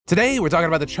Today, we're talking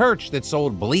about the church that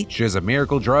sold bleach as a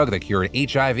miracle drug that cured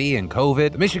HIV and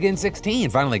COVID, the Michigan 16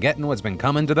 finally getting what's been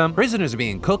coming to them, prisoners are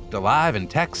being cooked alive in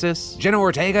Texas, Jenna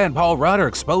Ortega and Paul Rudd are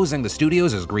exposing the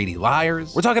studios as greedy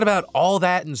liars. We're talking about all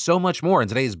that and so much more in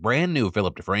today's brand new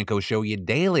Philip DeFranco show. You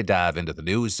daily dive into the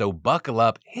news, so buckle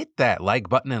up, hit that like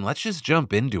button, and let's just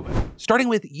jump into it. Starting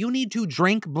with, you need to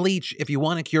drink bleach if you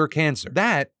want to cure cancer.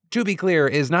 That, to be clear,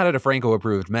 is not a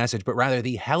DeFranco-approved message, but rather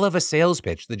the hell of a sales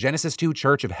pitch the Genesis 2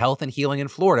 Church of Health and Healing in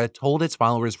Florida told its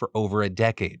followers for over a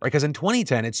decade. Because in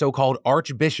 2010, its so-called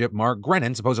Archbishop Mark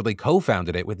Grennan supposedly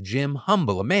co-founded it with Jim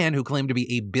Humble, a man who claimed to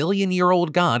be a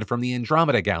billion-year-old god from the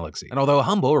Andromeda galaxy. And although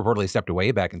Humble reportedly stepped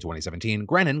away back in 2017,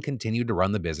 Grennan continued to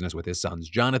run the business with his sons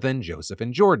Jonathan, Joseph,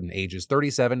 and Jordan, ages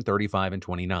 37, 35, and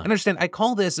 29. Understand, I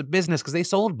call this a business because they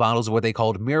sold bottles of what they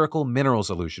called Miracle Mineral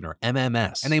Solution, or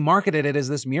MMS, and they marketed it as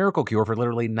this miracle cure for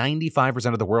literally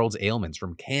 95% of the world's ailments,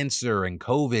 from cancer and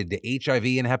COVID to HIV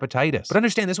and hepatitis. But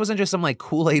understand, this wasn't just some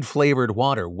Kool-Aid flavored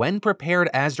water. When prepared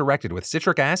as directed with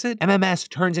citric acid, MMS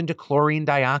turns into chlorine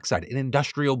dioxide, an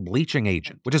industrial bleaching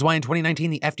agent, which is why in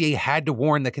 2019 the FDA had to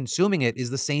warn that consuming it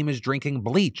is the same as drinking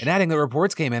bleach, and adding that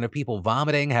reports came in of people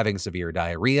vomiting, having severe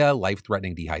diarrhea,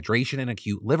 life-threatening dehydration, and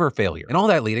acute liver failure. And all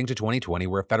that leading to 2020,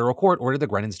 where a federal court ordered the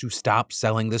Grennans to stop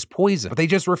selling this poison. But they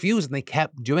just refused, and they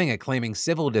kept doing it, claiming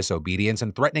civil disobedience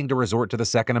and threatening to resort to the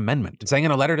Second Amendment, and saying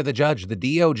in a letter to the judge, the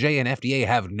DOJ and FDA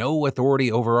have no authority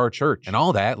over our church, and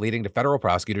all that leading to federal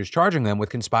prosecutors charging them with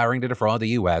conspiring to defraud the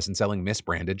U.S. and selling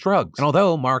misbranded drugs. And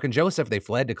although Mark and Joseph, they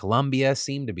fled to Colombia,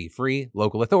 seemed to be free,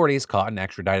 local authorities caught and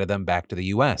extradited them back to the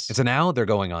U.S. And so now they're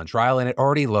going on trial, and it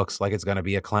already looks like it's going to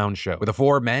be a clown show, with the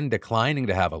four men declining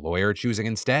to have a lawyer, choosing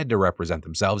instead to represent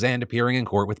themselves and appearing in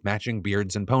court with matching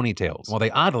beards and ponytails. While they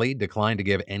oddly declined to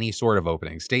give any sort of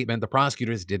opening statement, the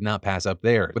prosecutors did not pass up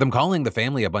theirs, with them calling the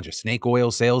family a bunch of snake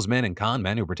oil salesmen and con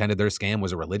men who pretended their scam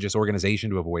was a religious organization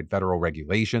to avoid federal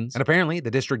regulations. And apparently,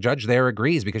 the district judge there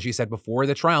agrees, because she said before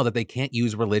the trial that they can't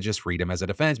use religious freedom as a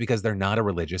defense because they're not a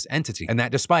religious entity. And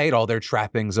that despite all their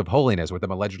trappings of holiness, with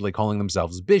them allegedly calling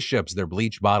themselves bishops, their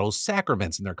bleach bottles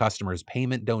sacraments, and their customers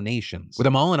payment donations. With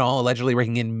them all in all allegedly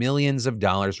raking in millions of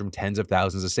dollars from tens of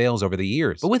thousands of sales over the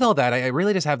years. But with all that, I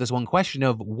really just have this one question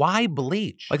of why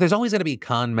bleach? There's always going to be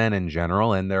con men in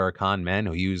general, and there are con men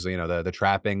who use, the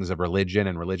trappings of religion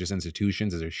and religious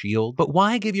institutions as a shield. But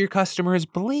why give your customers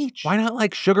bleach? Why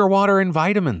not sugar water and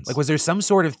vitamins? Was there some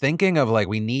sort of thinking of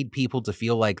we need people to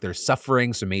feel like they're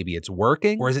suffering, so maybe it's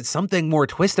working? Or is it something more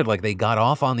twisted, they got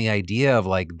off on the idea of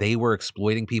they were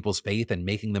exploiting people's faith and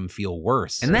making them feel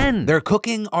worse? And then they're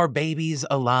cooking our babies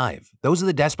alive. Those are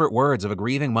the desperate words of a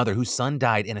grieving mother whose son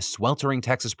died in a sweltering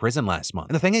Texas prison last month.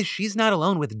 And the thing is, she's not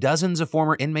alone, with dozens of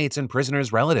former inmates and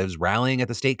prisoners' relatives rallying at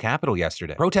the state capitol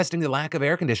yesterday, protesting the lack of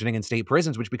air conditioning in state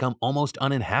prisons, which become almost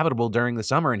uninhabitable during the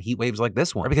summer in heat waves like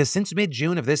this one. Because since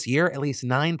mid-June of this year, at least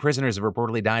 9 prisoners have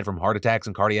reportedly died from heart attacks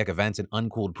and cardiac events in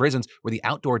uncooled prisons where the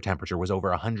outdoor temperature was over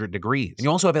 100 degrees. And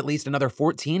you also have at least another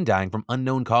 14 dying from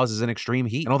unknown causes in extreme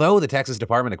heat. And although the Texas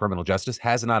Department of Criminal Justice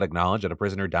has not acknowledged that a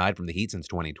prisoner died from the heat since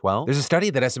 2012, there's a study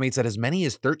that estimates that as many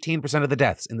as 13% of the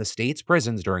deaths in the state's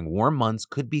prisons during warm months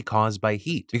could be caused by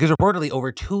heat. Because reportedly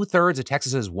over 2/3 of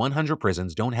Texas's 100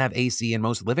 prisons don't have AC in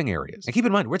most living areas. And keep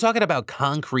in mind, we're talking about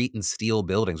concrete and steel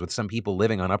buildings with some people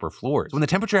living on upper floors. When the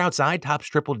temperature outside tops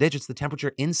triple digits, the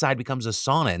temperature inside becomes a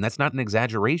sauna, and that's not an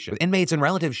exaggeration. With inmates and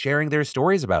relatives sharing their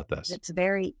stories about this. It's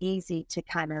very easy to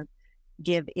kind of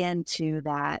give into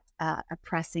that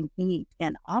oppressing heat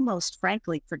and almost,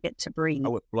 frankly, forget to breathe. I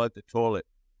would flood the toilet,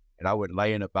 and I would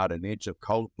lay in about an inch of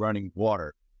cold running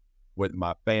water with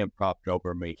my fan propped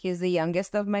over me. He's the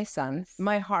youngest of my sons.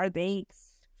 My heart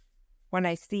aches when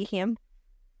I see him,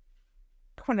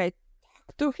 when I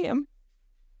talk to him,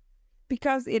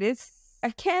 because I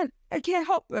can't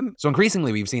help them. So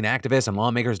increasingly, we've seen activists and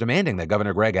lawmakers demanding that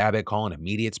Governor Greg Abbott call an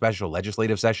immediate special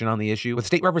legislative session on the issue, with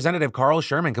State Representative Carl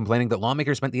Sherman complaining that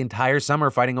lawmakers spent the entire summer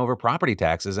fighting over property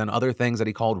taxes and other things that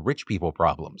he called rich people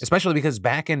problems. Especially because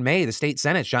back in May, the state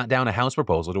Senate shot down a House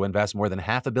proposal to invest more than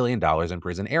 $500 million in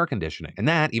prison air conditioning. And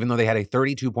that, even though they had a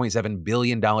 $32.7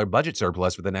 billion budget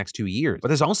surplus for the next 2 years. But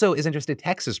this also isn't just a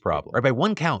Texas problem. Right, by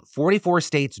one count, 44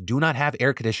 states do not have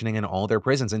air conditioning in all their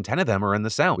prisons, and 10 of them are in the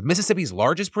South. With Mississippi's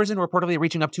largest prison reportedly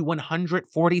reaching up to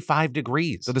 145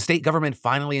 degrees. So the state government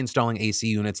finally installing AC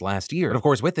units last year. But of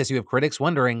course, with this, you have critics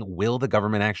wondering, will the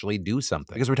government actually do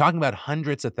something? Because we're talking about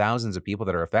hundreds of thousands of people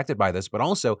that are affected by this, but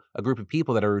also a group of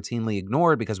people that are routinely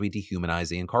ignored because we dehumanize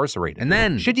the incarcerated. And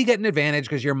then, should you get an advantage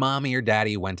because your mommy or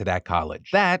daddy went to that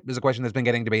college? That is a question that's been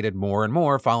getting debated more and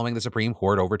more following the Supreme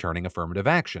Court overturning affirmative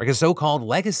action. Because so-called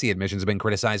legacy admissions have been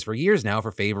criticized for years now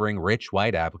for favoring rich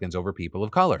white applicants over people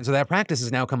of color. And so that practice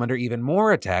has now come under even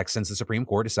more attack since the Supreme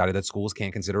Court decided that schools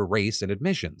can't consider race in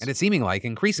admissions. And it's seeming like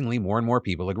increasingly more and more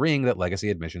people agreeing that legacy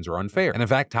admissions are unfair. And in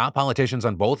fact, top politicians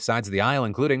on both sides of the aisle,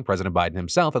 including President Biden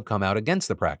himself, have come out against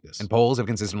the practice. And polls have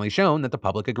consistently shown that the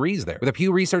public agrees there. With a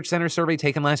Pew Research Center survey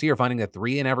taken last year finding that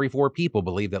 3 in every 4 people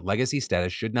believe that legacy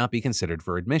status should not be considered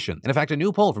for admission. And in fact, a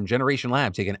new poll from Generation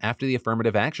Lab taken after the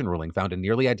affirmative action ruling found a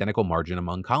nearly identical margin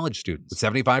among college students, with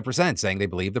 75% saying they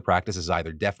believe the practice is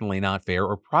either definitely not fair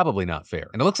or probably not fair.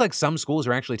 And it looks like some schools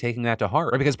are actually taking that to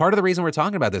heart, right? Because part of the reason we're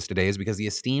talking about this today is because the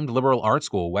esteemed liberal arts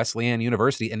school, Wesleyan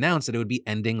University, announced that it would be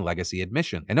ending legacy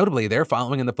admission. And notably, they're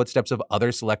following in the footsteps of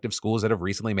other selective schools that have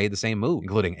recently made the same move,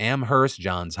 including Amherst,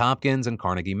 Johns Hopkins, and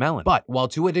Carnegie Mellon. But while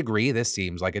to a degree this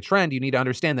seems like a trend, you need to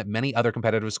understand that many other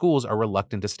competitive schools are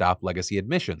reluctant to stop legacy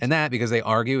admissions. And that because they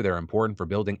argue they're important for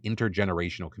building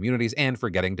intergenerational communities and for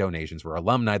getting donations for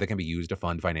alumni that can be used to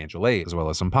fund financial aid, as well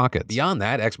as some pockets. Beyond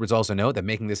that, experts also note that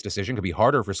making this decision could be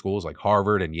harder for schools like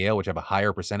Harvard and Yale, which have a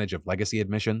higher percentage of legacy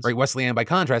admissions. Right, Wesleyan, by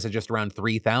contrast, had just around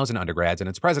 3,000 undergrads, and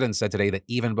its president said today that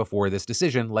even before this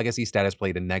decision, legacy status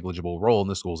played a negligible role in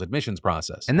the school's admissions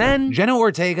process. And then, Jenna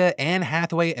Ortega, Anne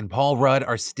Hathaway, and Paul Rudd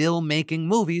are still making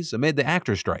movies amid the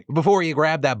actor strike. But before you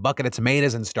grab that bucket of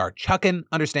tomatoes and start chucking,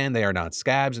 understand they are not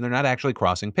scabs and they're not actually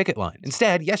crossing picket lines.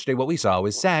 Instead, yesterday what we saw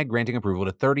was SAG granting approval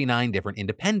to 39 different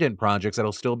independent projects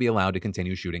that'll still be allowed to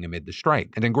continue shooting amid the strike.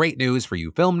 And in great news for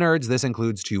you film nerds, this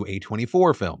includes 2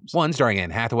 A24 films. One starring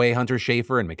Anne Hathaway, Hunter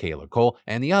Schafer, and Michaela Cole,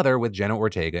 and the other with Jenna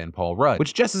Ortega and Paul Rudd,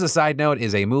 which, just as a side note,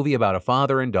 is a movie about a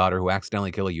father and daughter who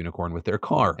accidentally kill a unicorn with their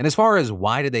car. And as far as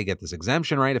why did they get this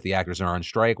exemption, right? If the actors are on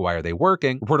strike, why are they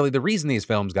working? Reportedly, the reason these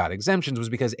films got exemptions was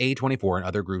because A24 and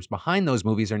other groups behind those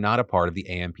movies are not a part of the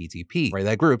AMPTP, right?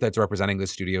 That group that's representing the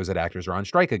studios that actors are on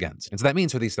strike against. And so that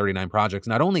means for these 39 projects,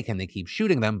 not only can they keep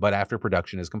shooting them, but after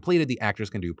production is completed, the actors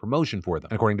can do promotion for them.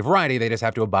 And according to Variety, they just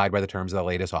have to abide by the terms of the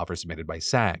latest offer submitted by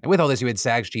SAG. And with all this, you had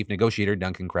SAG's chief negotiator,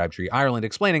 Duncan Crabtree Ireland,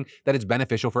 explaining that it's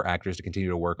beneficial for actors to continue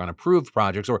to work on approved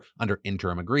projects or under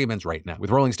interim agreements right now. With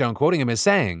Rolling Stone quoting him as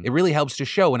saying, "It really helps to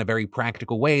show in a very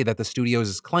practical way that the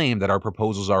studios' claim that our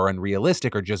proposals are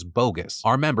unrealistic are just bogus.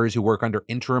 Our members who work under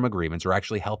interim agreements are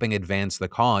actually helping advance the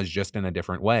cause just in a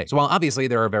different way." So while obviously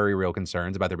there are very real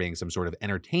concerns about there being some sort of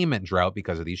entertainment drought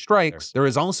because of these strikes, there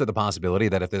is also the possibility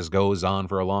that if this goes on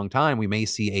for a long time, we may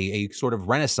see a sort of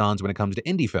renaissance when it comes to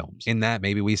indie films. In that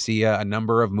maybe we see a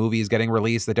number of movies getting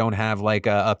released that don't have like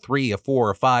a 3, a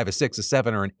 4, a 5, a 6, a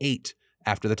 7, or an 8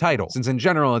 after the title, since in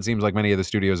general it seems like many of the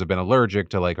studios have been allergic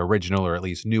to like original or at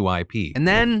least new IP. And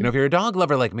then, if you're a dog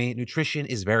lover like me, nutrition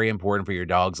is very important for your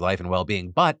dog's life and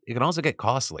well-being, but it can also get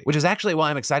costly, which is actually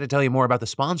why I'm excited to tell you more about the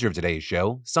sponsor of today's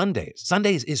show, Sundays.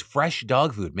 Sundays is fresh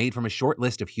dog food made from a short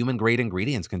list of human-grade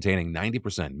ingredients containing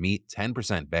 90% meat,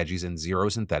 10% veggies, and 0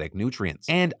 synthetic nutrients.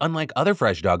 And unlike other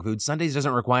fresh dog food, Sundays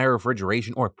doesn't require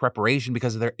refrigeration or preparation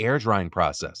because of their air drying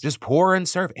process. Just pour and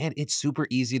serve, and it's super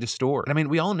easy to store. And I mean,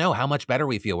 we all know how much better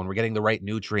we feel when we're getting the right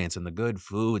nutrients and the good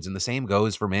foods, and the same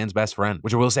goes for man's best friend,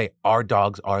 which I will say, our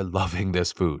dogs are loving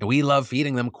this food. And we love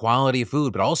feeding them quality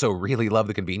food, but also really love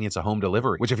the convenience of home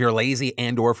delivery, which if you're lazy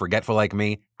and or forgetful like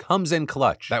me, comes in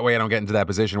clutch. That way I don't get into that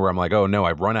position where I'm like, oh no,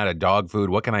 I've run out of dog food.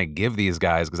 What can I give these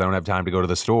guys because I don't have time to go to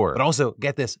the store? But also,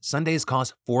 get this, Sundays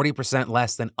cost 40%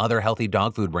 less than other healthy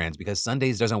dog food brands because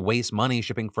Sundays doesn't waste money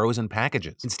shipping frozen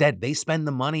packages. Instead, they spend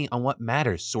the money on what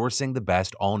matters, sourcing the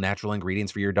best all-natural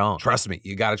ingredients for your dog. Trust me,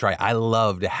 you gotta try. I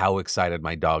loved how excited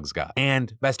my dogs got.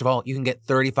 And best of all, you can get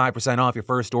 35% off your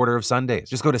first order of Sundays.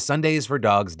 Just go to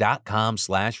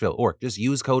sundaysfordogs.com/Phil or just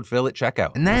use code Phil at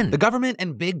checkout. And then the government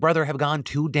and Big Brother have gone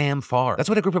too damn far. That's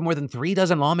what a group of more than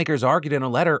 36 lawmakers argued in a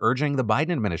letter urging the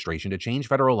Biden administration to change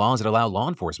federal laws that allow law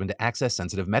enforcement to access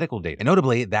sensitive medical data. And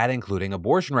notably, that including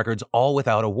abortion records, all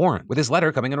without a warrant. With this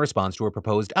letter coming in response to a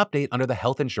proposed update under the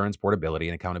Health Insurance Portability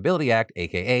and Accountability Act,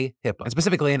 aka HIPAA. And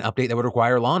specifically an update that would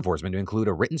require law enforcement to include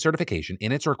a written certification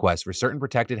in its request for certain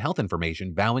protected health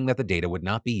information, vowing that the data would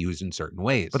not be used in certain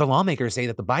ways. But the lawmakers say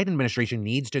that the Biden administration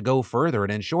needs to go further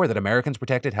and ensure that Americans'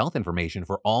 protected health information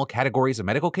for all categories of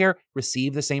medical care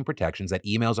receive the the same protections that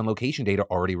emails and location data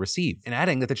already receive, and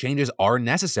adding that the changes are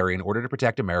necessary in order to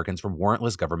protect Americans from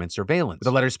warrantless government surveillance. With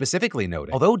the letter specifically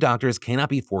noting, although doctors cannot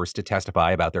be forced to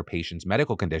testify about their patients'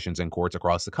 medical conditions in courts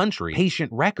across the country,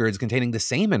 patient records containing the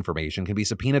same information can be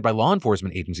subpoenaed by law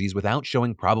enforcement agencies without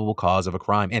showing probable cause of a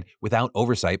crime and without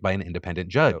oversight by an independent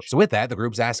judge. So with that, the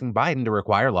group's asking Biden to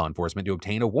require law enforcement to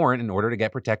obtain a warrant in order to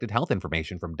get protected health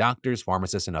information from doctors,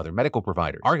 pharmacists, and other medical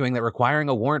providers, arguing that requiring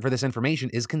a warrant for this information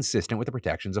is consistent with the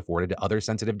protections afforded to other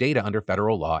sensitive data under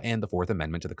federal law and the Fourth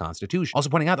Amendment to the Constitution. Also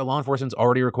pointing out that law enforcement's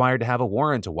already required to have a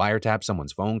warrant to wiretap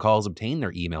someone's phone calls, obtain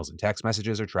their emails and text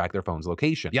messages, or track their phone's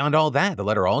location. Beyond all that, the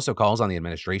letter also calls on the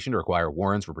administration to require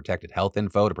warrants for protected health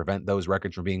info to prevent those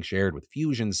records from being shared with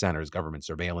fusion centers, government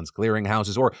surveillance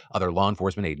clearinghouses, or other law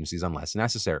enforcement agencies unless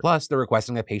necessary. Plus, they're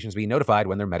requesting that patients be notified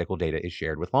when their medical data is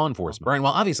shared with law enforcement. Right, and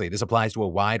while obviously this applies to a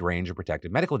wide range of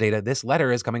protected medical data, this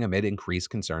letter is coming amid increased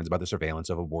concerns about the surveillance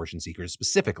of abortion seekers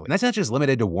specifically. And that's not just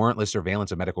limited to warrantless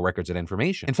surveillance of medical records and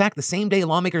information. In fact, the same day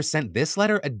lawmakers sent this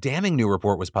letter, a damning new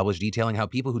report was published detailing how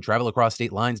people who travel across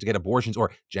state lines to get abortions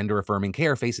or gender-affirming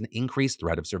care face an increased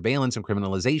threat of surveillance and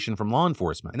criminalization from law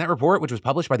enforcement. In that report, which was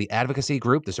published by the advocacy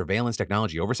group, the Surveillance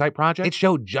Technology Oversight Project, it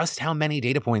showed just how many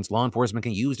data points law enforcement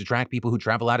can use to track people who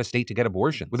travel out of state to get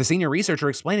abortions, with a senior researcher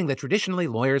explaining that traditionally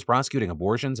lawyers prosecuting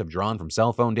abortions have drawn from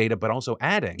cell phone data, but also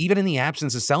adding, even in the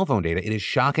absence of cell phone data, it is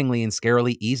shockingly and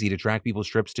scarily easy to track people's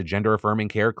trips to gender-affirming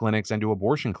care clinics and to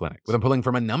abortion clinics, with them pulling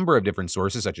from a number of different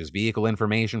sources such as vehicle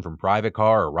information from private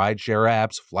car or rideshare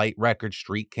apps, flight records,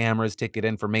 street cameras, ticket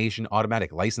information,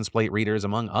 automatic license plate readers,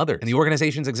 among others. And the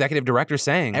organization's executive director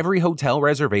saying, every hotel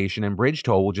reservation and bridge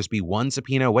toll will just be one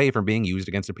subpoena away from being used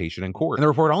against a patient in court. And the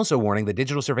report also warning that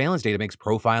digital surveillance data makes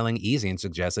profiling easy and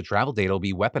suggests that travel data will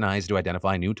be weaponized to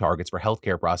identify new targets for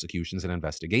healthcare prosecutions and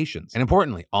investigations. And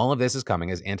importantly, all of this is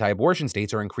coming as anti-abortion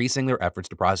states are increasing their efforts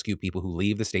to prosecute people who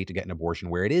leave the state to get an abortion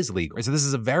where it is legal. So this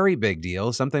is a very big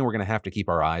deal, something we're going to have to keep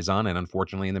our eyes on, and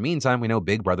unfortunately in the meantime, we know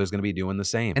Big Brother's going to be doing the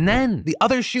same. And then, the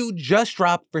other shoe just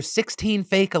dropped for 16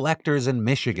 fake electors in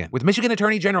Michigan, with Michigan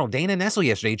Attorney General Dana Nessel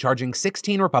yesterday charging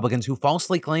 16 Republicans who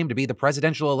falsely claimed to be the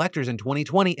presidential electors in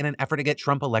 2020 in an effort to get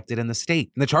Trump elected in the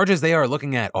state. And the charges they are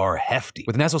looking at are hefty,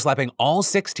 with Nessel slapping all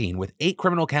 16 with 8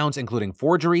 criminal counts including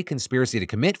forgery, conspiracy to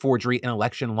commit forgery, and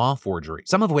election law forgery,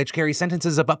 some of which carry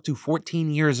sentences of up to 14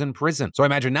 years in prison. So I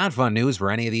imagine not fun news for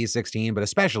any of these 16, but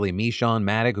especially Meshawn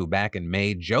Maddock, who back in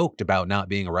May joked about not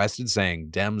being arrested, saying,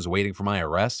 "Dems waiting for my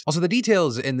arrest." Also, the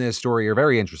details in this story are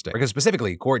very interesting, because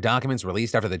specifically, court documents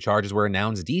released after the charges were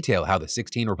announced detail how the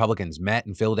 16 Republicans met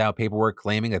and filled out paperwork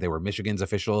claiming that they were Michigan's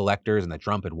official electors and that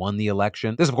Trump had won the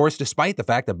election. This, of course, despite the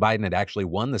fact that Biden had actually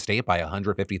won the state by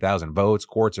 150,000 votes,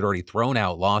 courts had already thrown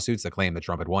out lawsuits that claimed that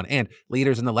Trump had won, and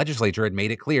leaders in the legislature had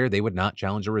made it clear they would not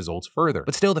challenge the results further.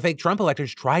 But still, the fake Trump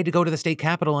electors tried to go to the state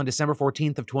capitol on December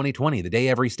 14th of 2020, the day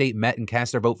every state met and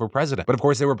cast their vote for president. But of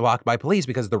course, they were blocked by police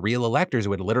because the real electors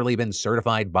who had literally been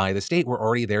certified by the state were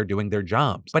already there doing their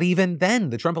jobs. But even then,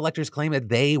 the Trump electors claimed that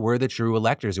they were the true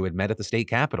electors who had met at the state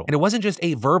capitol. And it wasn't just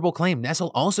a verbal claim.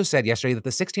 Nessel also said yesterday that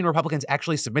the 16 Republicans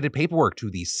actually submitted paperwork to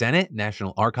the Senate,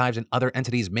 National Archives, and other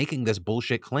entities making this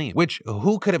bullshit claim, which,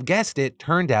 who could have guessed it,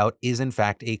 turned out is in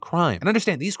fact a crime. And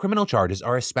understand, these criminal charges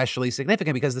are especially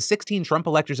significant because the 16 Trump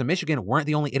electors in Michigan weren't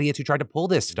the only idiots who tried to pull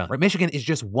this stunt. Right? Michigan is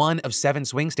just one of 7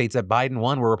 swing states that Biden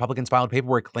won where Republicans filed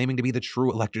paperwork claiming to be the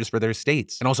true electors for their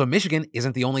states. And also, Michigan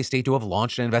isn't the only state to have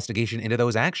launched an investigation into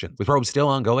those actions, with probes still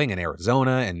ongoing in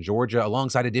Arizona and Georgia,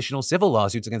 alongside additional civil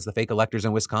lawsuits against the fake electors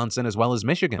in Wisconsin as well as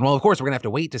Michigan. And while of course we're gonna have to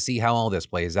wait to see how all this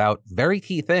plays out, very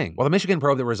key thing, while the Michigan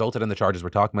probe that resulted in the charges we're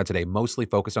talking about today mostly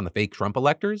focused on the fake Trump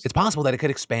electors, it's possible that it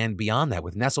could expand beyond that,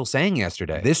 with Nessel saying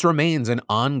yesterday, "This remains an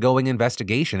ongoing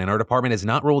investigation and our department has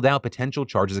not ruled out potential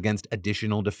charges against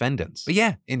additional defendants." But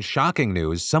yeah, in shocking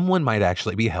news, someone might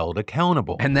actually be held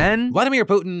accountable. And then, Vladimir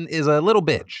Putin is a little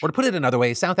bitch. Or to put it another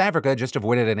way, South Africa just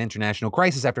avoided an international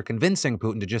crisis after convincing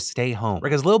Putin to just stay home.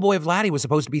 Because little boy Vladdy was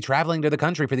supposed to be traveling to the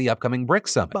country for the upcoming BRICS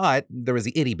summit. But there was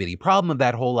the itty-bitty problem of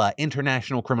that whole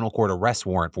International Criminal Court arrest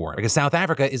warrant for him. Because South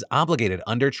Africa is obligated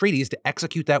under treaties to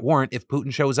execute that warrant if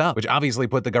Putin shows up, which obviously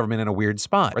put the government in a weird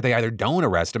spot, where they either don't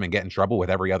arrest him and get in trouble with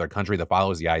every other country that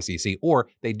follows the ICC, or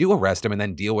they do arrest him and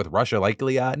then deal with Russia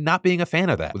likely not being a fan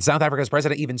of that. With South Africa's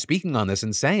president even speaking on this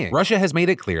and saying, "Russia has made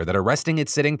it clear that arresting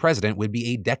its sitting president would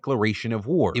be a declaration of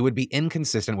war. It would be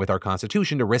inconsistent with our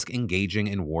constitution to risk engaging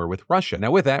in war with Russia."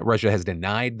 Now with that, Russia has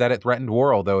denied that it threatened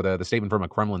war, although the statement from a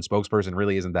Kremlin spokesperson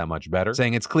really isn't that much better,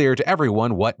 saying it's clear to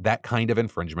everyone what that kind of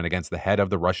infringement against the head of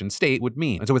the Russian state would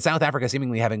mean. And so with South Africa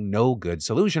seemingly having no good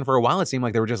solution, for a while it seemed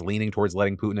like they were just leaning towards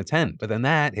letting Putin attend. But then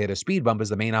that hit a speed bump as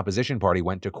the main opposition party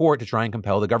went to court to try and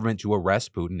compel the government to arrest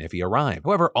arrest Putin if he arrived.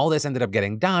 However, all this ended up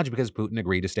getting dodged because Putin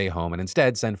agreed to stay home and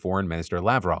instead sent Foreign Minister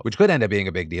Lavrov, which could end up being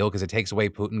a big deal because it takes away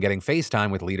Putin getting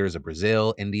FaceTime with leaders of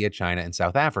Brazil, India, China, and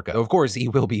South Africa. Though of course, he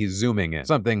will be zooming in,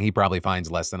 something he probably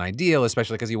finds less than ideal,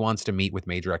 especially because he wants to meet with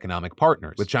major economic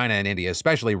partners, with China and India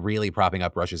especially really propping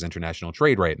up Russia's international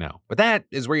trade right now. But that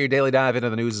is where your daily dive into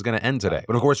the news is going to end today.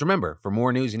 But of course, remember, for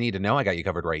more news you need to know, I got you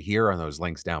covered right here on those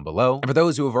links down below. And for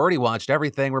those who have already watched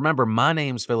everything, remember, my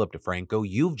name's Philip DeFranco.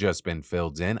 You've just been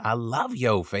filled in. I love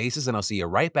yo faces, and I'll see you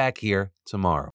right back here tomorrow.